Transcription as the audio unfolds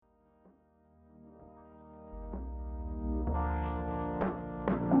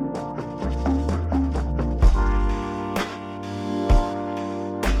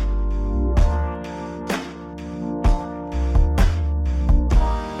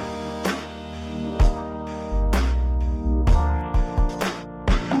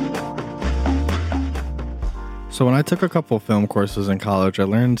So when I took a couple film courses in college, I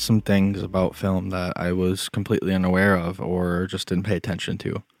learned some things about film that I was completely unaware of or just didn't pay attention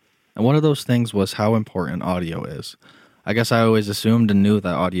to. And one of those things was how important audio is. I guess I always assumed and knew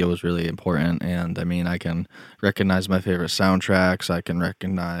that audio was really important, and I mean, I can recognize my favorite soundtracks, I can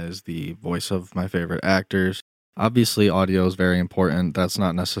recognize the voice of my favorite actors. Obviously, audio is very important. That's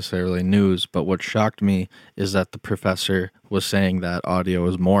not necessarily news, but what shocked me is that the professor was saying that audio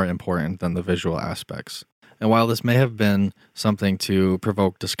is more important than the visual aspects. And while this may have been something to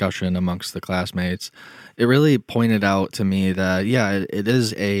provoke discussion amongst the classmates, it really pointed out to me that, yeah, it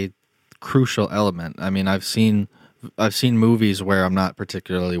is a crucial element. I mean, I've seen movies where I'm not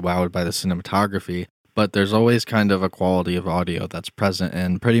particularly wowed by the cinematography, but there's always kind of a quality of audio that's present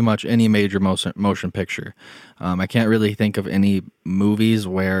in pretty much any major motion picture. I can't really think of any movies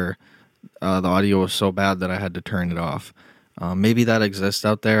where the audio was so bad that I had to turn it off. Maybe that exists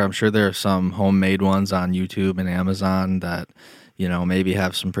out there. I'm sure there are some homemade ones on YouTube and Amazon that, maybe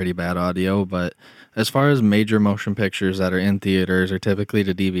have some pretty bad audio. But as far as major motion pictures that are in theaters or typically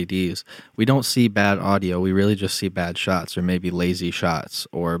to DVDs, we don't see bad audio. We really just see bad shots or maybe lazy shots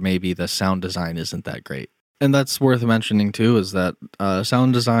or maybe the sound design isn't that great. And that's worth mentioning too, is that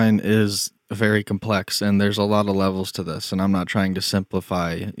sound design is very complex and there's a lot of levels to this. And I'm not trying to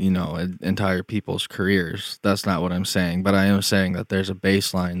simplify, entire people's careers. That's not what I'm saying. But I am saying that there's a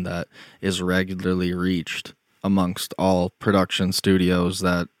baseline that is regularly reached amongst all production studios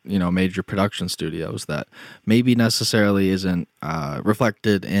that, major production studios that maybe necessarily isn't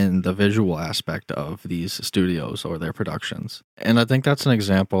reflected in the visual aspect of these studios or their productions. And I think that's an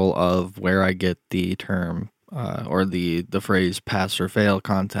example of where I get the term or the phrase pass or fail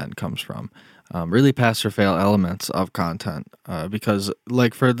content comes from. Really pass or fail elements of content because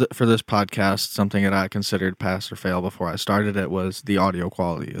like for this podcast, something that I considered pass or fail before I started it was the audio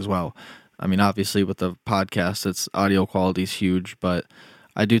quality as well. I mean, obviously with the podcast, its audio quality is huge, but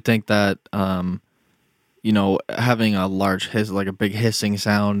I do think that, having a large hiss, like a big hissing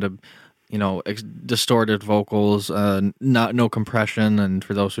sound, distorted vocals, no compression. And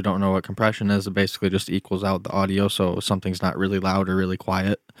for those who don't know what compression is, it basically just equals out the audio. So something's not really loud or really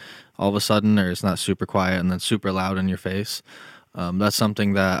quiet all of a sudden, or it's not super quiet and then super loud in your face. That's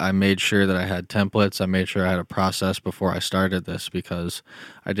something that I made sure that I had templates. I made sure I had a process before I started this because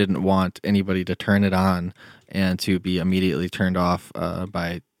I didn't want anybody to turn it on and to be immediately turned off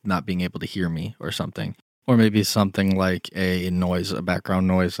by not being able to hear me or something. Or maybe something like a background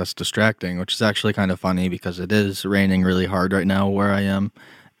noise that's distracting, which is actually kind of funny because it is raining really hard right now where I am.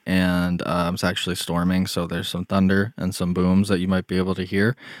 And it's actually storming, so there's some thunder and some booms that you might be able to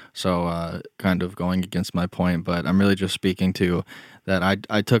hear. So kind of going against my point, but I'm really just speaking to that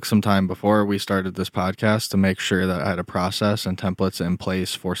I took some time before we started this podcast to make sure that I had a process and templates in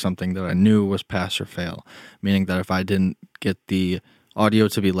place for something that I knew was pass or fail, meaning that if I didn't get the audio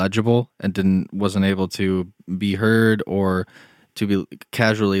to be legible and wasn't able to be heard or to be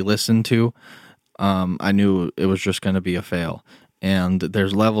casually listened to, I knew it was just going to be a fail. And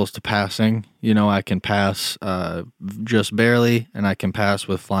there's levels to passing. I can pass just barely, and I can pass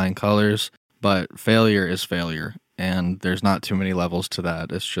with flying colors, but failure is failure, and there's not too many levels to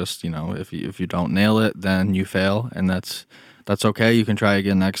that. It's just, if you don't nail it, then you fail, and that's okay. You can try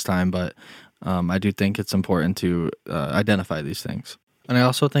again next time, but I do think it's important to identify these things. And I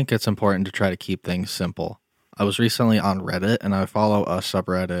also think it's important to try to keep things simple. I was recently on Reddit, and I follow a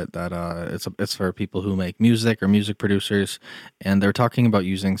subreddit that it's for people who make music or music producers, and they're talking about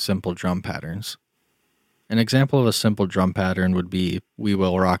using simple drum patterns. An example of a simple drum pattern would be "We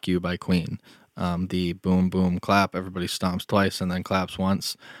Will Rock You" by Queen. The boom, boom, clap, everybody stomps twice and then claps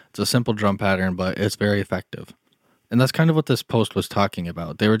once. It's a simple drum pattern, but it's very effective. And that's kind of what this post was talking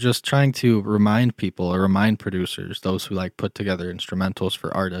about. They were just trying to remind people or remind producers, those who put together instrumentals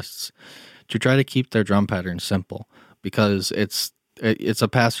for artists, to try to keep their drum pattern simple because it's a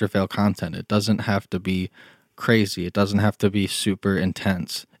pass or fail content. It doesn't have to be crazy. It doesn't have to be super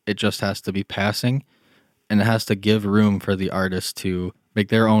intense. It just has to be passing, and it has to give room for the artist to make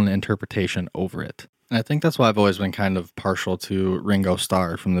their own interpretation over it. And I think that's why I've always been kind of partial to Ringo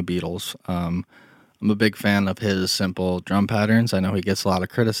Starr from the Beatles. I'm a big fan of his simple drum patterns. I know he gets a lot of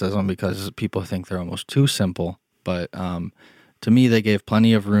criticism because people think they're almost too simple, but to me, they gave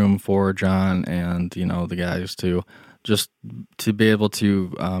plenty of room for John and, the guys to be able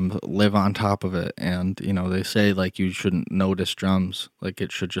to live on top of it. And, they say, you shouldn't notice drums.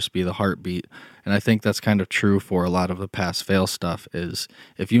 It should just be the heartbeat. And I think that's kind of true for a lot of the pass-fail stuff is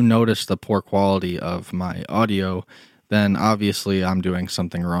if you notice the poor quality of my audio, then obviously I'm doing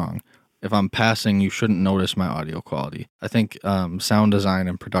something wrong. if I'm passing, you shouldn't notice my audio quality. I think sound design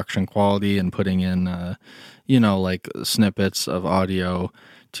and production quality and putting in, like snippets of audio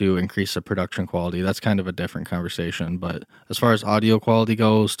to increase the production quality, that's kind of a different conversation. But as far as audio quality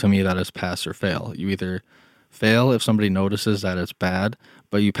goes, to me, that is pass or fail. You either fail if somebody notices that it's bad,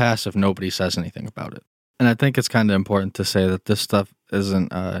 but you pass if nobody says anything about it. And I think it's kind of important to say that this stuff isn't,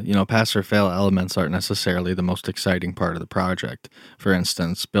 pass or fail elements aren't necessarily the most exciting part of the project. For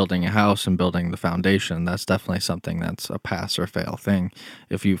instance, building a house and building the foundation, that's definitely something that's a pass or fail thing.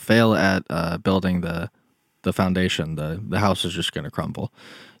 If you fail at building the foundation, the house is just going to crumble.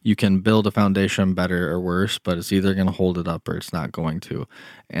 You can build a foundation better or worse, but it's either going to hold it up or it's not going to.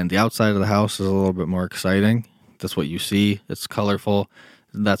 And the outside of the house is a little bit more exciting. That's what you see. It's colorful.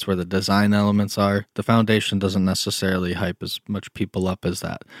 That's where the design elements are. The foundation doesn't necessarily hype as much people up as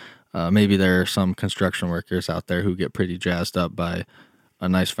that. Maybe there are some construction workers out there who get pretty jazzed up by a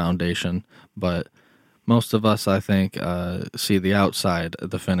nice foundation, but most of us, I think, see the outside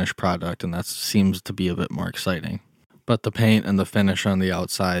of the finished product, and that seems to be a bit more exciting. But the paint and the finish on the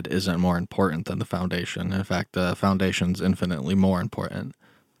outside isn't more important than the foundation. In fact, the foundation's infinitely more important.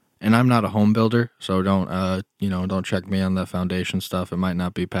 And I'm not a home builder, so don't check me on the foundation stuff. It might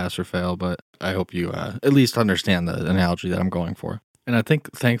not be pass or fail, but I hope you at least understand the analogy that I'm going for. And I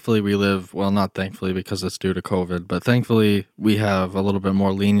think thankfully we live, well, not thankfully because it's due to COVID, but thankfully we have a little bit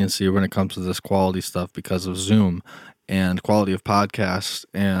more leniency when it comes to this quality stuff because of Zoom and quality of podcasts,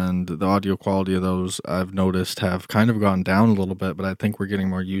 and the audio quality of those I've noticed have kind of gone down a little bit, but I think we're getting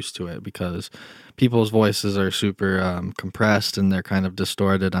more used to it because people's voices are super compressed and they're kind of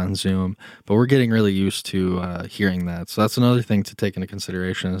distorted on Zoom, but we're getting really used to hearing that. So that's another thing to take into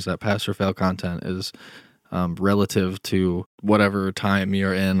consideration, is that pass or fail content is relative to whatever time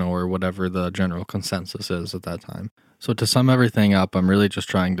you're in or whatever the general consensus is at that time. So to sum everything up, I'm really just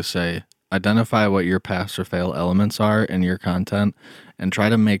trying to say, identify what your pass or fail elements are in your content and try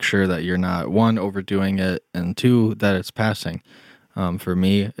to make sure that you're not, one, overdoing it, and two, that it's passing. For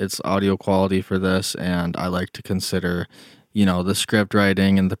me, it's audio quality for this, and I like to consider, the script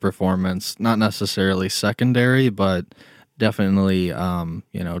writing and the performance not necessarily secondary, but definitely,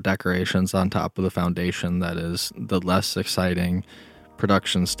 decorations on top of the foundation. That is the less exciting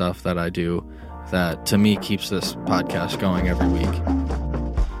production stuff that I do that, to me, keeps this podcast going every week.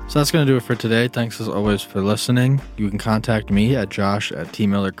 So that's going to do it for today. Thanks as always for listening. You can contact me at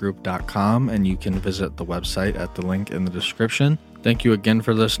josh@tmillergroup.com, and you can visit the website at the link in the description. Thank you again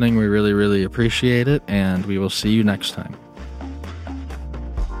for listening. We really, really appreciate it, and we will see you next time.